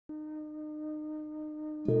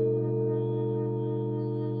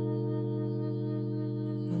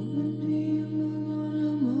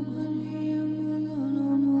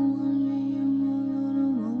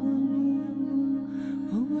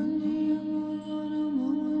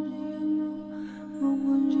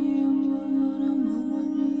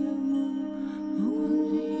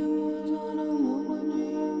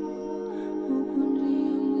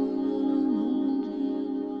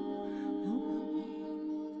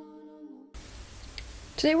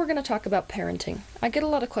Today we're going to talk about parenting. I get a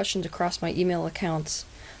lot of questions across my email accounts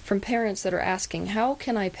from parents that are asking, how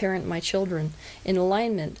can I parent my children in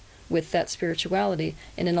alignment with that spirituality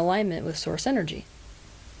and in alignment with source energy?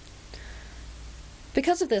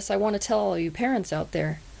 Because of this, I want to tell all you parents out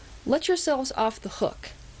there, let yourselves off the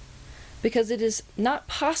hook, because it is not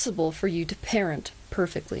possible for you to parent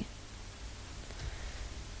perfectly.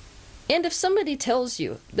 And if somebody tells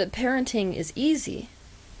you that parenting is easy,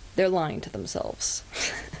 they're lying to themselves.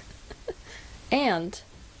 And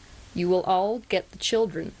you will all get the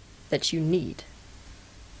children that you need.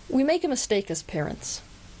 We make a mistake as parents,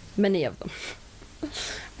 many of them.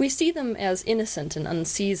 We see them as innocent and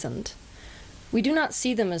unseasoned. We do not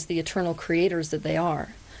see them as the eternal creators that they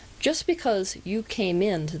are. Just because you came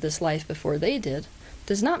into this life before they did,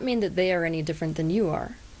 does not mean that they are any different than you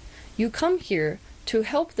are. You come here to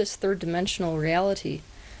help this third-dimensional reality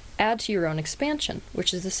add to your own expansion,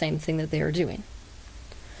 which is the same thing that they are doing.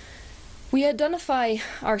 We identify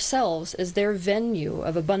ourselves as their venue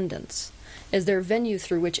of abundance, as their venue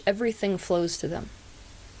through which everything flows to them.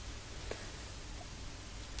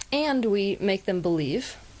 And we make them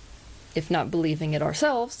believe, if not believing it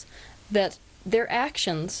ourselves, that their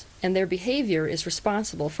actions and their behavior is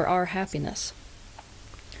responsible for our happiness.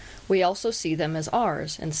 We also see them as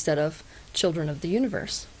ours instead of children of the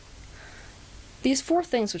universe. These four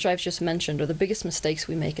things which I've just mentioned are the biggest mistakes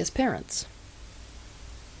we make as parents.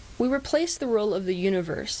 We replace the role of the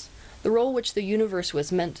universe, the role which the universe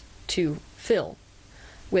was meant to fill,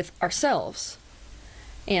 with ourselves.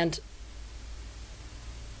 And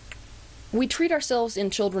we treat ourselves in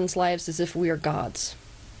children's lives as if we are gods.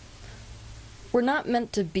 We're not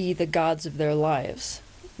meant to be the gods of their lives.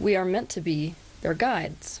 We are meant to be their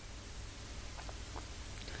guides.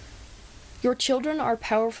 Your children are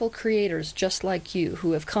powerful creators just like you,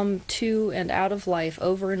 who have come to and out of life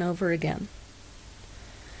over and over again.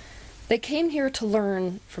 They came here to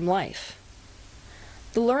learn from life.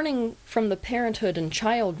 The learning from the parenthood and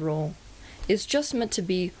child role is just meant to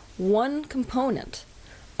be one component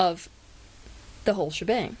of the whole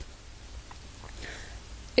shebang.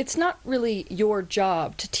 It's not really your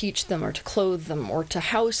job to teach them or to clothe them or to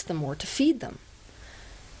house them or to feed them.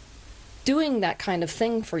 Doing that kind of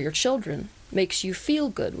thing for your children makes you feel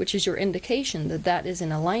good, which is your indication that that is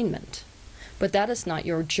in alignment. But that is not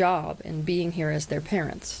your job in being here as their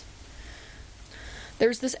parents.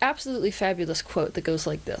 There's this absolutely fabulous quote that goes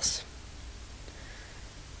like this: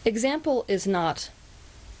 "Example is not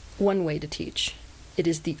one way to teach. It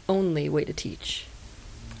is the only way to teach.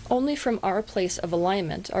 Only from our place of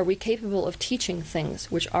alignment are we capable of teaching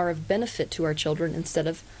things which are of benefit to our children instead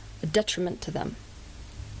of a detriment to them.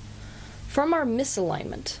 From our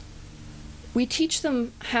misalignment, we teach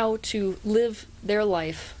them how to live their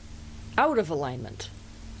life out of alignment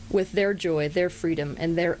with their joy, their freedom,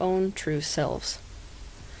 and their own true selves.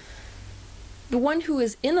 The one who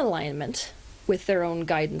is in alignment with their own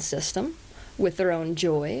guidance system, with their own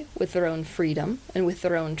joy, with their own freedom, and with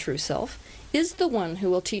their own true self, is the one who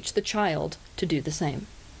will teach the child to do the same.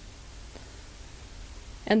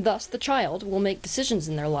 And thus the child will make decisions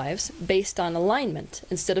in their lives based on alignment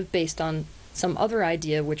instead of based on some other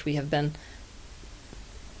idea which we have been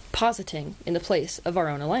positing in the place of our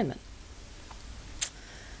own alignment.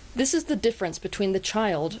 This is the difference between the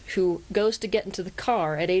child who goes to get into the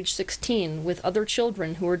car at age 16 with other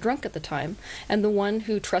children who are drunk at the time, and the one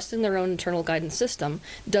who trusts in their own internal guidance system,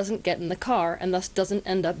 doesn't get in the car, and thus doesn't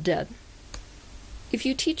end up dead. If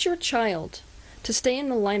you teach your child to stay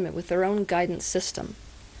in alignment with their own guidance system,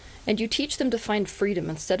 and you teach them to find freedom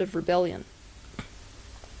instead of rebellion,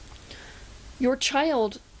 your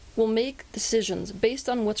child will make decisions based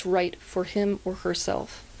on what's right for him or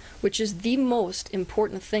herself, which is the most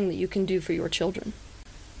important thing that you can do for your children.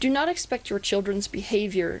 Do not expect your children's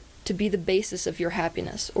behavior to be the basis of your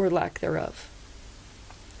happiness or lack thereof.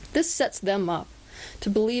 This sets them up to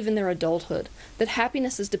believe in their adulthood that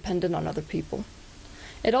happiness is dependent on other people.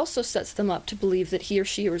 It also sets them up to believe that he or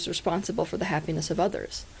she is responsible for the happiness of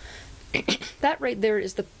others. That right there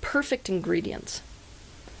is the perfect ingredient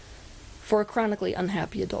for a chronically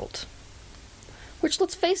unhappy adult. Which,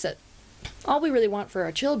 let's face it, all we really want for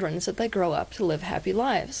our children is that they grow up to live happy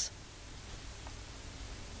lives.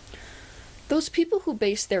 Those people who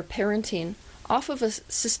base their parenting off of a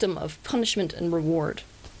system of punishment and reward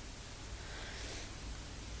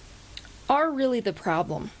are really the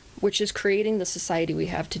problem, which is creating the society we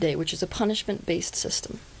have today, which is a punishment-based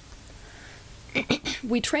system.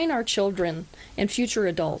 We train our children and future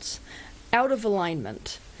adults out of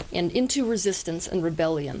alignment and into resistance and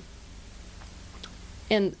rebellion.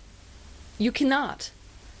 And you cannot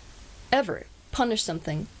ever punish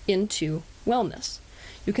something into wellness.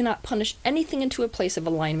 You cannot punish anything into a place of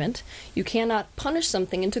alignment. You cannot punish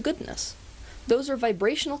something into goodness. Those are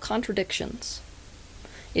vibrational contradictions.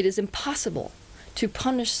 It is impossible to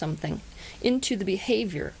punish something into the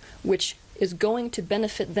behavior which is going to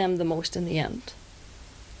benefit them the most in the end.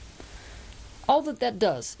 All that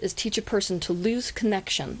does is teach a person to lose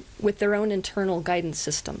connection with their own internal guidance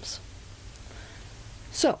systems.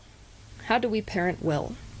 So, how do we parent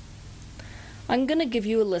well? I'm going to give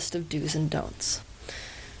you a list of do's and don'ts.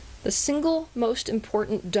 The single most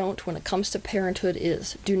important don't when it comes to parenthood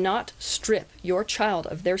is do not strip your child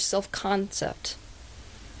of their self-concept.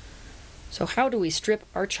 So how do we strip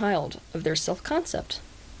our child of their self-concept?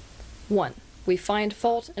 1, we find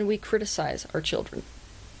fault and we criticize our children.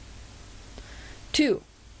 2,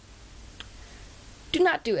 do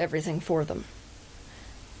not do everything for them.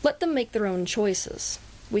 Let them make their own choices.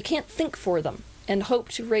 We can't think for them and hope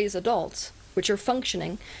to raise adults which are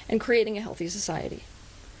functioning and creating a healthy society.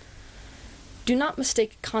 Do not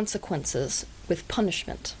mistake consequences with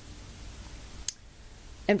punishment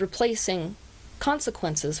and replacing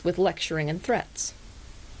consequences with lecturing and threats.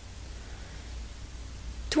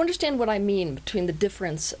 To understand what I mean between the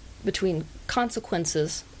difference between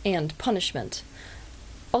consequences and punishment,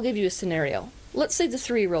 I'll give you a scenario. Let's say the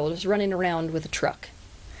 3-year-old is running around with a truck,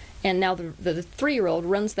 and now the 3-year-old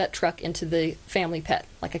runs that truck into the family pet,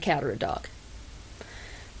 like a cat or a dog.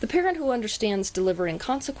 The parent who understands delivering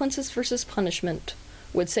consequences versus punishment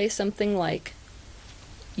would say something like,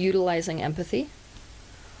 utilizing empathy,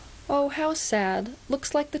 "Oh, how sad.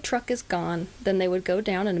 Looks like the truck is gone." Then they would go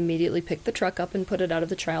down and immediately pick the truck up and put it out of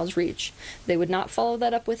the child's reach. They would not follow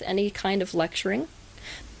that up with any kind of lecturing.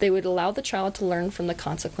 They would allow the child to learn from the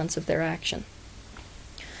consequence of their action.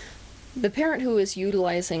 The parent who is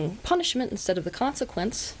utilizing punishment instead of the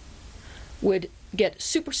consequence would get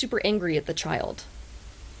super, super angry at the child.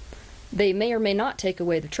 They may or may not take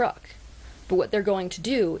away the truck, but what they're going to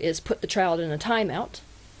do is put the child in a timeout.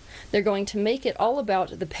 They're going to make it all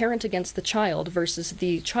about the parent against the child versus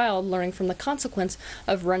the child learning from the consequence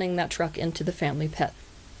of running that truck into the family pet.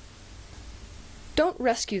 Don't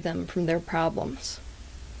rescue them from their problems.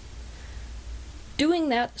 Doing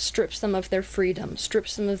that strips them of their freedom,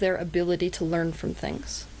 strips them of their ability to learn from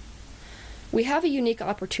things. We have a unique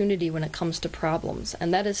opportunity when it comes to problems,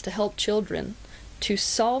 and that is to help children to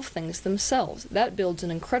solve things themselves. That builds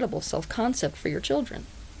an incredible self-concept for your children.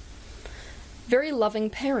 Very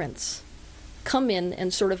loving parents come in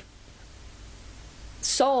and sort of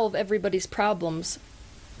solve everybody's problems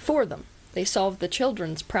for them. They solve the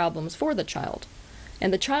children's problems for the child.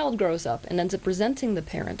 And the child grows up and ends up resenting the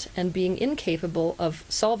parent and being incapable of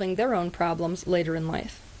solving their own problems later in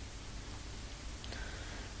life.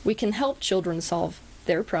 We can help children solve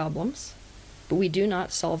their problems, but we do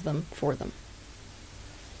not solve them for them.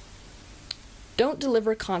 Don't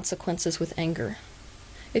deliver consequences with anger.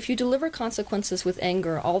 If you deliver consequences with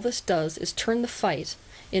anger, all this does is turn the fight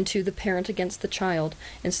into the parent against the child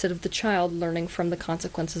instead of the child learning from the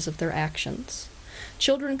consequences of their actions.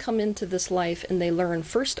 Children come into this life and they learn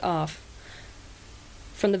first off,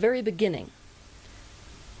 from the very beginning,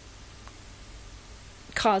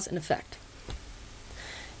 cause and effect.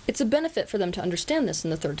 It's a benefit for them to understand this in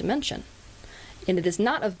the 3rd dimension, and it is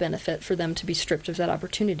not of benefit for them to be stripped of that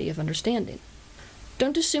opportunity of understanding.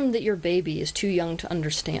 Don't assume that your baby is too young to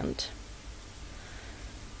understand.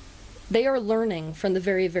 They are learning from the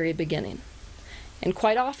very, very beginning. And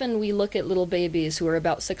quite often we look at little babies who are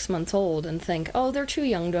about 6 months old and think, oh, they're too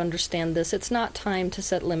young to understand this. It's not time to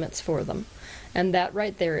set limits for them. And that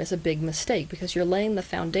right there is a big mistake, because you're laying the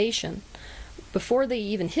foundation before they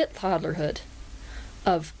even hit toddlerhood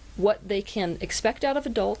of what they can expect out of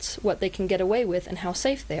adults, what they can get away with, and how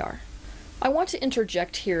safe they are. I want to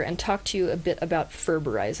interject here and talk to you a bit about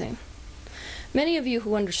Ferberizing. Many of you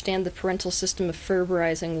who understand the parental system of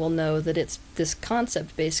Ferberizing will know that it's this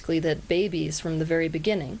concept, basically, that babies from the very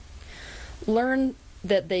beginning learn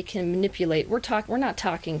that they can manipulate. We're not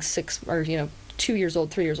talking 6 or 2 years old,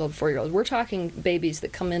 3 years old, 4 year old. We're talking babies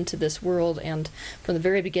that come into this world and from the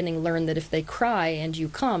very beginning learn that if they cry and you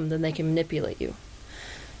come, then they can manipulate you.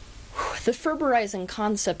 The Ferberizing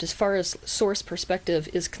concept, as far as source perspective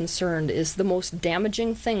is concerned, is the most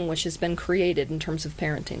damaging thing which has been created in terms of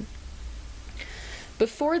parenting.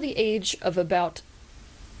 Before the age of about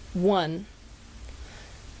 1,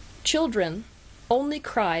 children only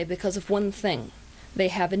cry because of one thing. They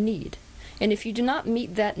have a need. And if you do not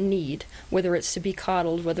meet that need, whether it's to be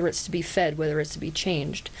coddled, whether it's to be fed, whether it's to be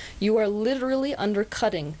changed, you are literally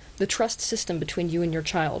undercutting the trust system between you and your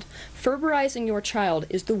child. Ferberizing your child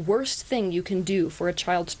is the worst thing you can do for a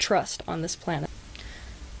child's trust on this planet.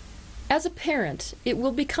 As a parent, it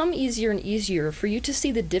will become easier and easier for you to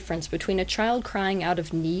see the difference between a child crying out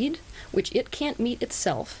of need, which it can't meet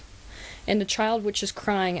itself, and a child which is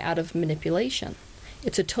crying out of manipulation.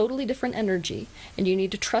 It's a totally different energy, and you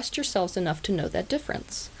need to trust yourselves enough to know that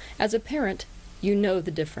difference. As a parent, you know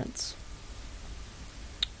the difference.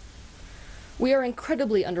 We are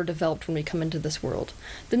incredibly underdeveloped when we come into this world.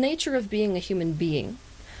 The nature of being a human being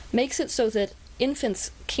makes it so that infants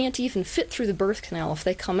can't even fit through the birth canal if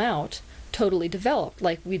they come out totally developed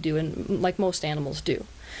like we do and like most animals do.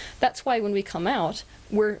 That's why when we come out,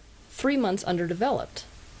 we're 3 months underdeveloped.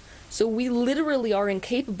 So we literally are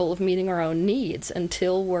incapable of meeting our own needs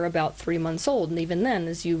until we're about 3 months old. And even then,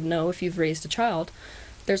 as you know, if you've raised a child,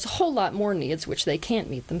 there's a whole lot more needs which they can't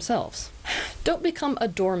meet themselves. Don't become a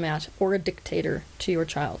doormat or a dictator to your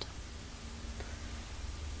child.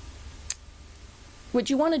 What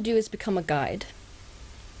you want to do is become a guide.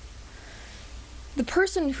 The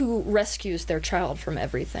person who rescues their child from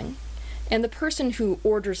everything and the person who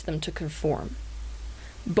orders them to conform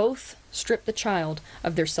both strip the child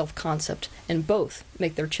of their self-concept and both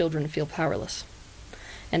make their children feel powerless.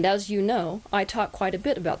 And as you know, I talk quite a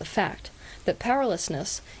bit about the fact that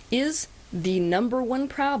powerlessness is the #1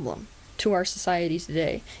 problem to our society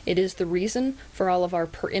today. It is the reason for all of our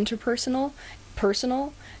interpersonal,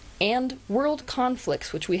 personal, and world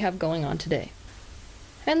conflicts which we have going on today.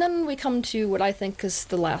 And then we come to what I think is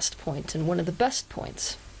the last point, and one of the best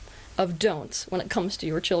points of don'ts when it comes to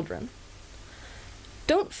your children.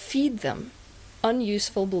 Don't feed them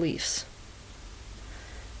unuseful beliefs.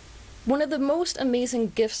 One of the most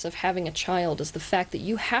amazing gifts of having a child is the fact that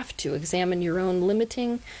you have to examine your own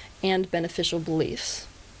limiting and beneficial beliefs.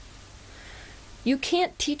 You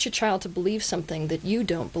can't teach a child to believe something that you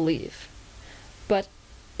don't believe. But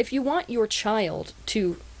if you want your child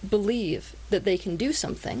to believe that they can do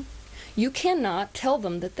something, you cannot tell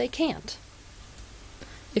them that they can't.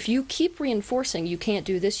 If you keep reinforcing you can't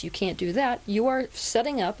do this, you can't do that, you are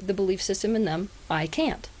setting up the belief system in them, I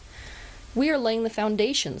can't. We are laying the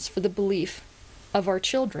foundations for the belief of our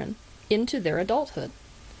children into their adulthood.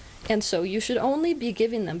 And so you should only be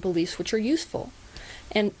giving them beliefs which are useful.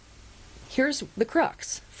 And here's the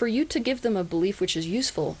crux. For you to give them a belief which is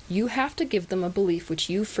useful, you have to give them a belief which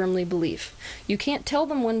you firmly believe. You can't tell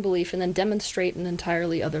them one belief and then demonstrate an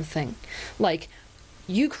entirely other thing. Like,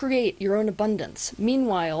 you create your own abundance.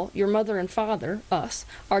 Meanwhile, your mother and father, us,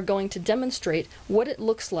 are going to demonstrate what it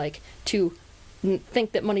looks like to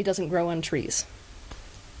think that money doesn't grow on trees.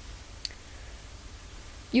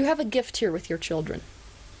 You have a gift here with your children.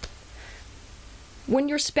 When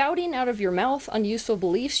you're spouting out of your mouth unuseful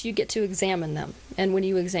beliefs, you get to examine them. And when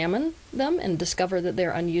you examine them and discover that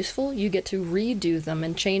they're unuseful, you get to redo them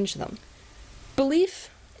and change them. Belief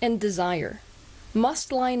and desire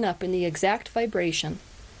must line up in the exact vibration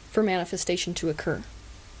for manifestation to occur.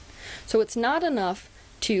 So it's not enough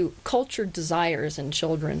to culture desires in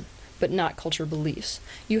children, but not culture beliefs.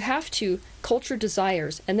 You have to culture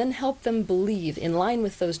desires and then help them believe in line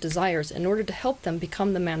with those desires in order to help them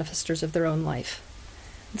become the manifestors of their own life.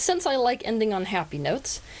 Since I like ending on happy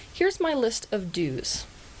notes, here's my list of do's.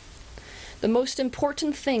 The most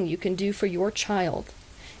important thing you can do for your child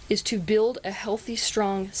is to build a healthy,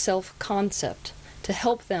 strong self-concept to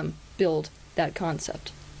help them build that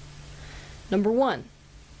concept. #1,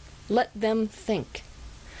 let them think.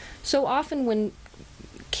 So often when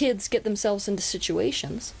kids get themselves into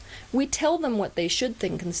situations, we tell them what they should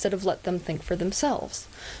think instead of let them think for themselves.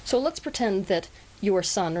 So let's pretend that your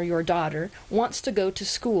son or your daughter wants to go to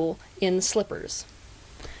school in slippers.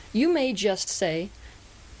 You may just say,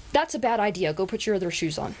 "That's a bad idea, go put your other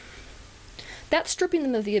shoes on." That's stripping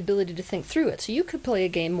them of the ability to think through it. So you could play a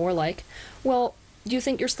game more like, "Well, do you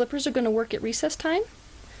think your slippers are going to work at recess time?"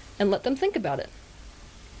 And let them think about it.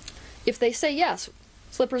 If they say yes,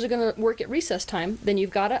 slippers are going to work at recess time, then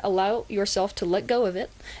you've got to allow yourself to let go of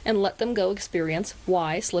it and let them go experience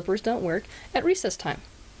why slippers don't work at recess time.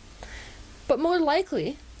 But more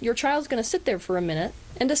likely, your child's going to sit there for a minute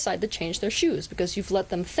and decide to change their shoes because you've let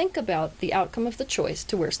them think about the outcome of the choice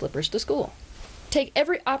to wear slippers to school. Take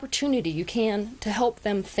every opportunity you can to help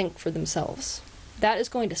them think for themselves. That is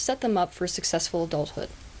going to set them up for a successful adulthood.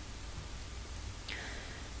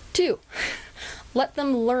 2, let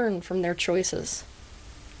them learn from their choices.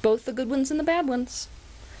 both the good ones and the bad ones.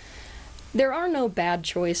 There are no bad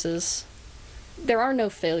choices. There are no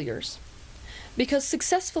failures. Because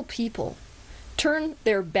successful people turn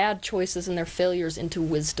their bad choices and their failures into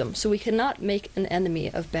wisdom, so we cannot make an enemy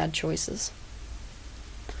of bad choices.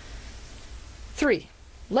 3.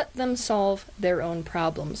 Let them solve their own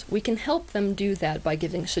problems. We can help them do that by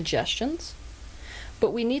giving suggestions,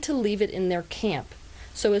 but we need to leave it in their camp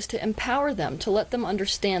so as to empower them, to let them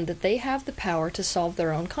understand that they have the power to solve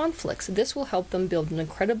their own conflicts. This will help them build an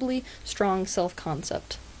incredibly strong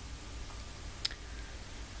self-concept.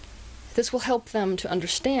 This will help them to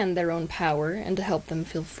understand their own power and to help them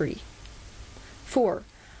feel free. 4.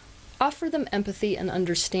 Offer them empathy and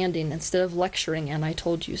understanding instead of lecturing and I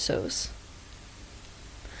told you so's.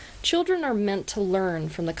 Children are meant to learn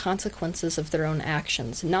from the consequences of their own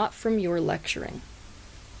actions, not from your lecturing.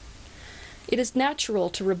 It is natural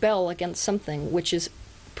to rebel against something which is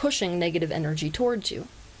pushing negative energy towards you.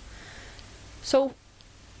 So,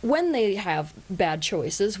 when they have bad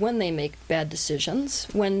choices, when they make bad decisions,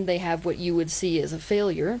 when they have what you would see as a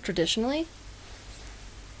failure, traditionally,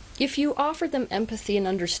 if you offer them empathy and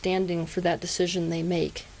understanding for that decision they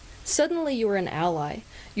make, suddenly you're an ally.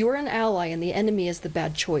 You're an ally and the enemy is the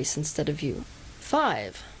bad choice instead of you.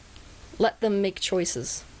 5. Let them make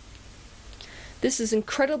choices. This is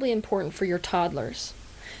incredibly important for your toddlers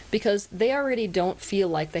because they already don't feel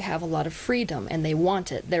like they have a lot of freedom and they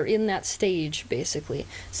want it. They're in that stage, basically.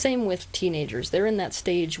 Same with teenagers. They're in that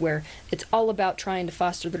stage where it's all about trying to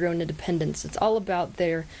foster their own independence. It's all about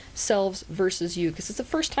their selves versus you because it's the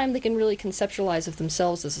first time they can really conceptualize of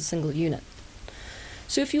themselves as a single unit.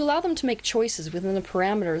 So if you allow them to make choices within the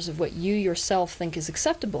parameters of what you yourself think is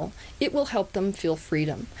acceptable, it will help them feel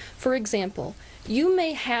freedom. For example, you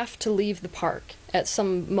may have to leave the park at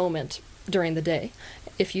some moment during the day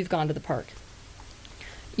if you've gone to the park.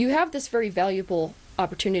 You have this very valuable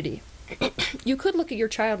opportunity. You could look at your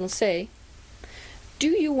child and say, do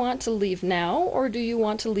you want to leave now or do you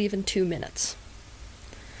want to leave in 2 minutes?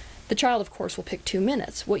 The child, of course, will pick 2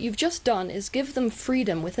 minutes. What you've just done is give them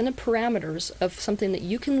freedom within the parameters of something that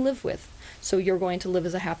you can live with. So you're going to live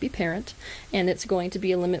as a happy parent, and it's going to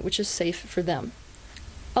be a limit which is safe for them.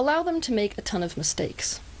 Allow them to make a ton of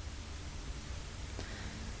mistakes.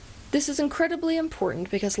 This is incredibly important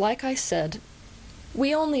because, like I said,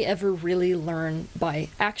 we only ever really learn by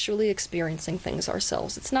actually experiencing things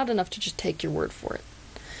ourselves. It's not enough to just take your word for it.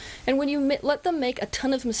 And when you let them make a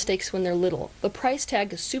ton of mistakes when they're little, the price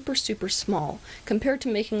tag is super, super small compared to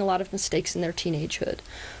making a lot of mistakes in their teenagehood.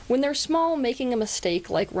 When they're small, making a mistake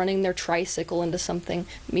like running their tricycle into something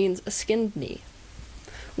means a skinned knee.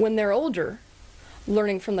 When they're older,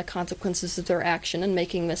 learning from the consequences of their action and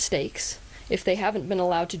making mistakes, if they haven't been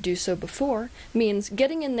allowed to do so before, means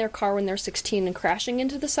getting in their car when they're 16 and crashing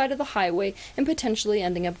into the side of the highway and potentially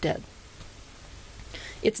ending up dead.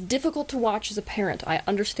 It's difficult to watch as a parent, I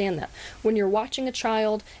understand that. When you're watching a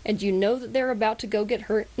child and you know that they're about to go get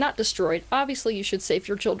hurt, not destroyed, obviously you should save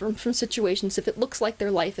your children from situations if it looks like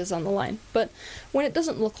their life is on the line. But when it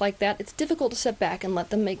doesn't look like that, it's difficult to sit back and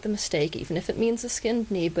let them make the mistake, even if it means a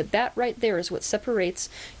skinned knee. But that right there is what separates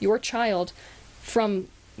your child from,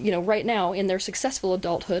 right now in their successful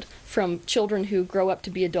adulthood, from children who grow up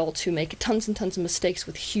to be adults who make tons and tons of mistakes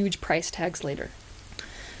with huge price tags later.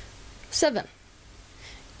 7.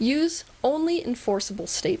 Use only enforceable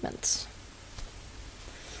statements.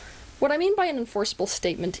 What I mean by an enforceable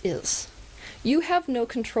statement is, you have no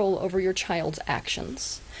control over your child's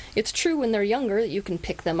actions. It's true when they're younger that you can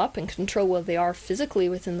pick them up and control where they are physically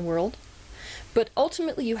within the world, but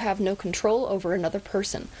ultimately you have no control over another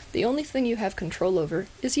person. The only thing you have control over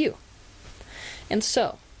is you. And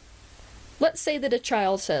so, let's say that a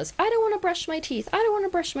child says, I don't want to brush my teeth, I don't want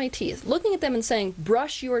to brush my teeth. Looking at them and saying,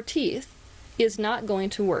 brush your teeth, is not going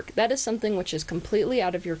to work. That is something which is completely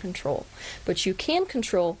out of your control. But you can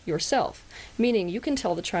control yourself, meaning you can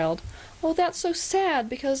tell the child, oh, that's so sad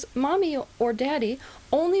because mommy or daddy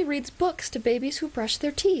only reads books to babies who brush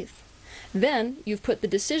their teeth. Then you've put the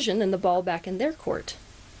decision and the ball back in their court.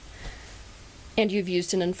 And you've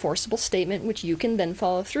used an enforceable statement which you can then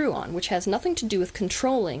follow through on, which has nothing to do with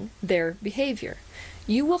controlling their behavior.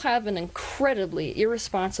 You will have an incredibly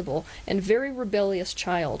irresponsible and very rebellious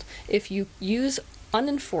child if you use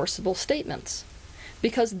unenforceable statements,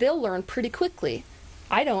 because they'll learn pretty quickly,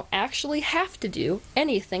 I don't actually have to do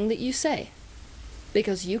anything that you say,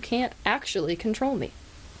 because you can't actually control me.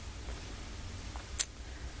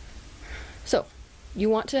 So, you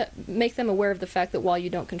want to make them aware of the fact that while you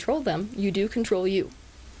don't control them, you do control you.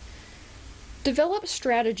 Develop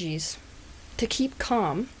strategies to keep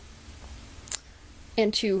calm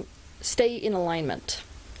and to stay in alignment.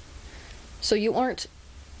 So you aren't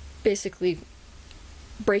basically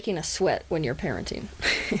breaking a sweat when you're parenting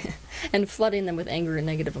and flooding them with anger and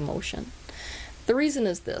negative emotion. The reason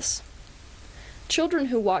is this. Children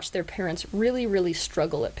who watch their parents really, really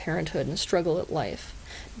struggle at parenthood and struggle at life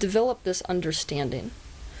develop this understanding,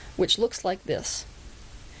 which looks like this.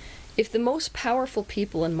 If the most powerful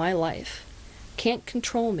people in my life can't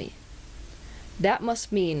control me, that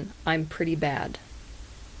must mean I'm pretty bad.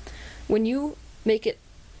 When you make it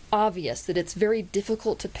obvious that it's very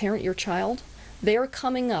difficult to parent your child, they are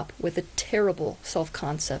coming up with a terrible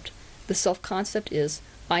self-concept. The self-concept is,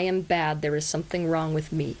 I am bad, there is something wrong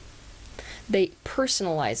with me. They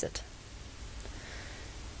personalize it.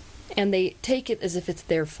 And they take it as if it's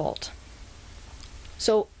their fault.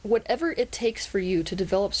 So whatever it takes for you to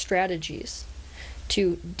develop strategies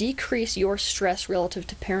to decrease your stress relative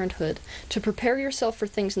to parenthood, to prepare yourself for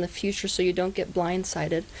things in the future so you don't get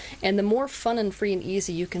blindsided, and the more fun and free and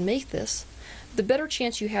easy you can make this, the better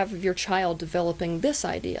chance you have of your child developing this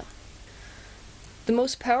idea. The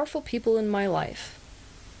most powerful people in my life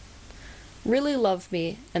really love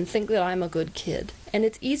me and think that I'm a good kid, and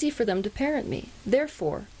it's easy for them to parent me.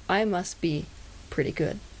 Therefore, I must be pretty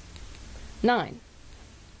good. 9.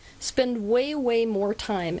 Spend way, way more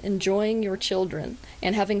time enjoying your children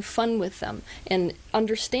and having fun with them and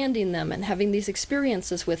understanding them and having these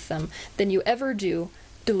experiences with them than you ever do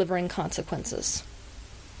delivering consequences.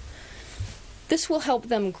 This will help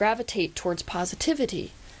them gravitate towards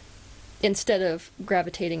positivity instead of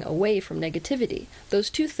gravitating away from negativity.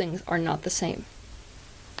 Those two things are not the same.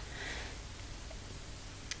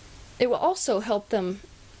 It will also help them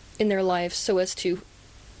in their lives so as to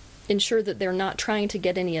ensure that they're not trying to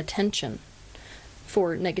get any attention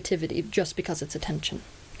for negativity just because it's attention.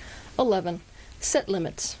 11. Set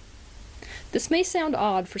limits. This may sound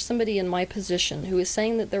odd for somebody in my position who is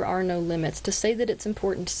saying that there are no limits to say that it's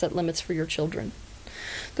important to set limits for your children.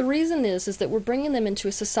 The reason is that we're bringing them into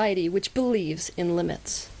a society which believes in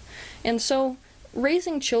limits. And so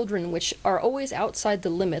raising children which are always outside the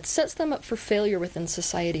limits sets them up for failure within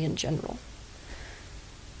society in general.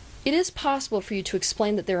 It is possible for you to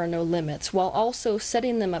explain that there are no limits while also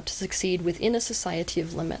setting them up to succeed within a society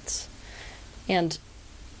of limits. And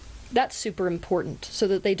that's super important so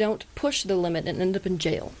that they don't push the limit and end up in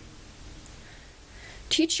jail.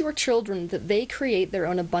 Teach your children that they create their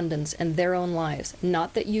own abundance and their own lives,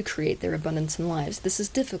 not that you create their abundance and lives. This is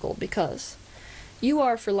difficult because you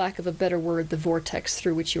are, for lack of a better word, the vortex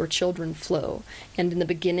through which your children flow. And in the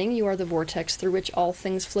beginning, you are the vortex through which all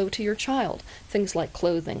things flow to your child. Things like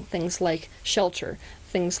clothing, things like shelter,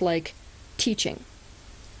 things like teaching.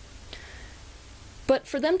 But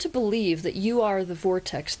for them to believe that you are the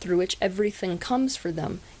vortex through which everything comes for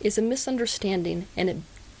them is a misunderstanding, and it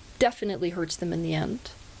definitely hurts them in the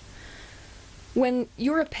end. When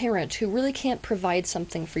you're a parent who really can't provide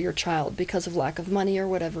something for your child because of lack of money or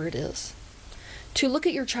whatever it is, to look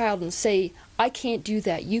at your child and say, I can't do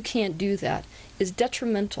that, you can't do that, is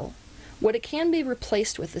detrimental. What it can be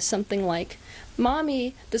replaced with is something like,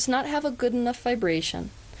 Mommy does not have a good enough vibration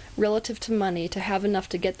relative to money to have enough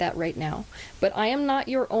to get that right now, but I am not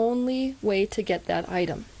your only way to get that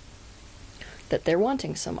item that they're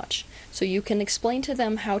wanting so much. So you can explain to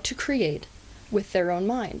them how to create with their own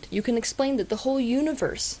mind. You can explain that the whole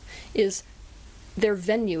universe is their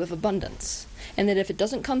venue of abundance, and that if it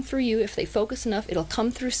doesn't come through you, if they focus enough, it'll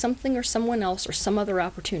come through something or someone else or some other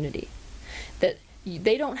opportunity. That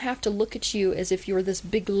they don't have to look at you as if you're this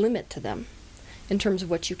big limit to them in terms of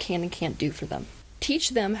what you can and can't do for them.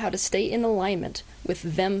 Teach them how to stay in alignment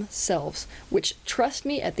with themselves, which, trust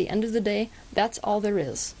me, at the end of the day, that's all there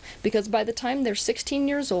is. Because by the time they're 16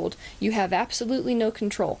 years old, you have absolutely no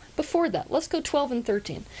control. Before that, let's go 12 and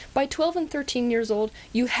 13. By 12 and 13 years old,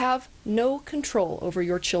 you have no control over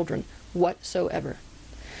your children whatsoever.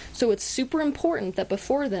 So it's super important that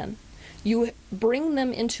before then, you bring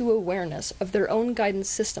them into awareness of their own guidance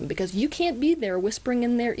system, because you can't be there whispering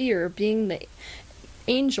in their ear, being the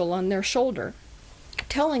angel on their shoulder,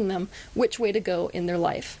 telling them which way to go in their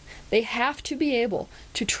life. They have to be able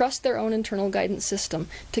to trust their own internal guidance system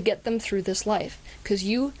to get them through this life, because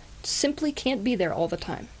you simply can't be there all the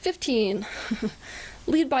time. 15.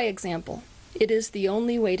 Lead by example. It is the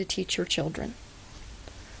only way to teach your children.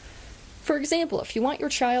 For example, if you want your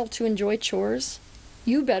child to enjoy chores,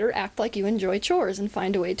 you better act like you enjoy chores and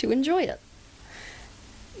find a way to enjoy it.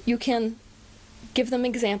 You can give them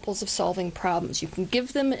examples of solving problems. You can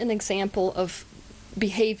give them an example of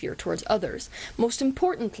behavior towards others. Most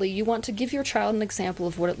importantly, you want to give your child an example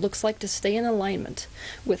of what it looks like to stay in alignment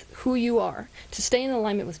with who you are, to stay in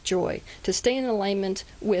alignment with joy, to stay in alignment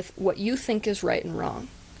with what you think is right and wrong.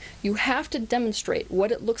 You have to demonstrate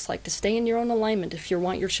what it looks like to stay in your own alignment if you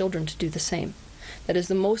want your children to do the same. That is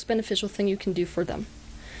the most beneficial thing you can do for them.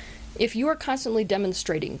 If you are constantly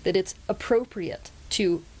demonstrating that it's appropriate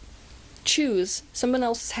to choose someone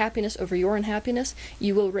else's happiness over your unhappiness,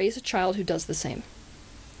 you will raise a child who does the same.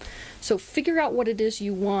 So figure out what it is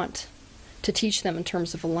you want to teach them in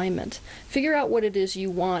terms of alignment. Figure out what it is you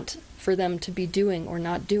want for them to be doing or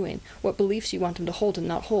not doing, what beliefs you want them to hold and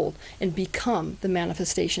not hold, and become the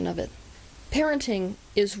manifestation of it. Parenting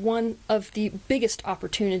is one of the biggest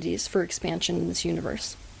opportunities for expansion in this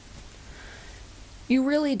universe. You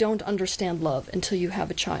really don't understand love until you have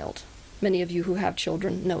a child. Many of you who have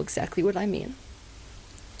children know exactly what I mean.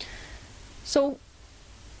 So,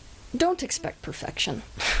 don't expect perfection.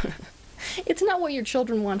 It's not what your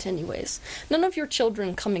children want anyways. None of your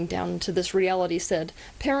children coming down into this reality said,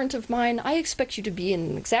 "Parent of mine, I expect you to be in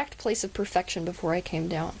an exact place of perfection before I came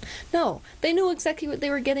down." No, they knew exactly what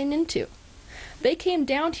they were getting into. They came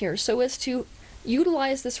down here so as to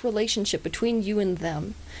utilize this relationship between you and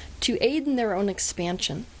them to aid in their own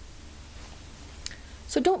expansion.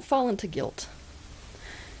 So don't fall into guilt.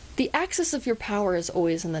 The axis of your power is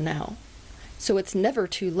always in the now, so it's never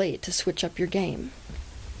too late to switch up your game.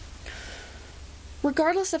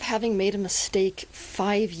 Regardless of having made a mistake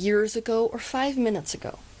 5 years ago or 5 minutes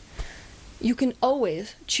ago, you can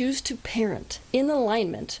always choose to parent in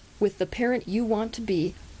alignment with the parent you want to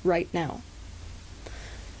be right now.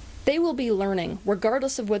 They will be learning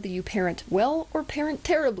regardless of whether you parent well or parent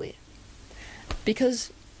terribly,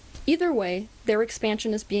 because either way, their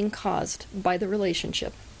expansion is being caused by the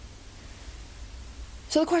relationship.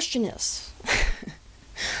 So the question is,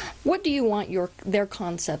 what do you want their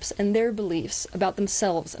concepts and their beliefs about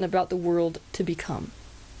themselves and about the world to become?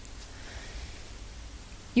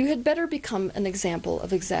 You had better become an example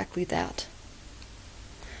of exactly that.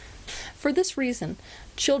 For this reason,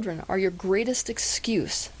 children are your greatest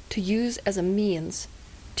excuse to use as a means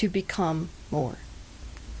to become more.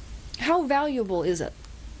 How valuable is it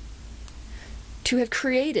to have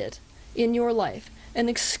created in your life an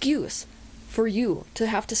excuse for you to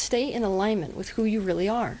have to stay in alignment with who you really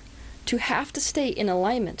are, to have to stay in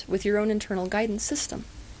alignment with your own internal guidance system?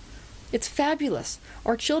 It's fabulous.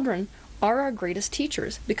 Our children are our greatest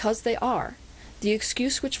teachers because they are the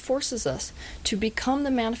excuse which forces us to become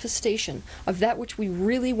the manifestation of that which we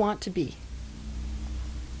really want to be.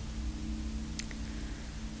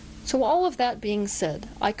 So all of that being said,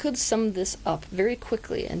 I could sum this up very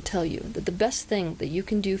quickly and tell you that the best thing that you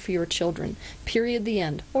can do for your children, period, the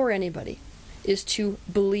end, or anybody, is to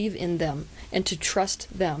believe in them and to trust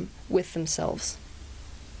them with themselves.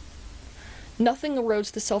 Nothing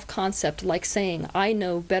erodes the self-concept like saying, "I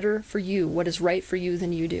know better for you what is right for you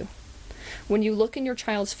than you do." When you look in your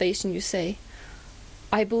child's face and you say,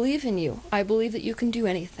 "I believe in you. I believe that you can do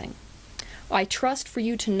anything. I trust for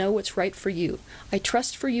you to know what's right for you. I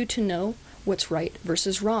trust for you to know what's right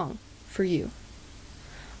versus wrong for you.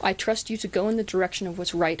 I trust you to go in the direction of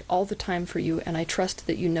what's right all the time for you, and I trust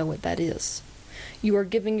that you know what that is." You are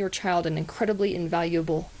giving your child an incredibly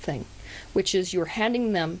invaluable thing, which is you're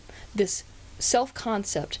handing them this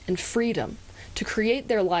self-concept and freedom to create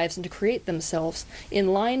their lives and to create themselves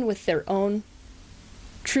in line with their own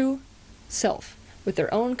true self, with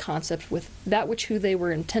their own concept, with that which who they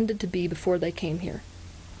were intended to be before they came here.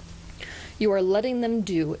 You are letting them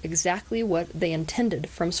do exactly what they intended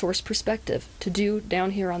from source perspective to do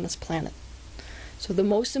down here on this planet. So the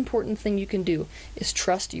most important thing you can do is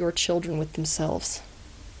trust your children with themselves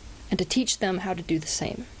and to teach them how to do the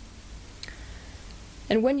same.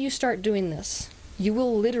 And when you start doing this, you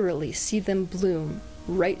will literally see them bloom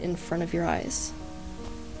right in front of your eyes.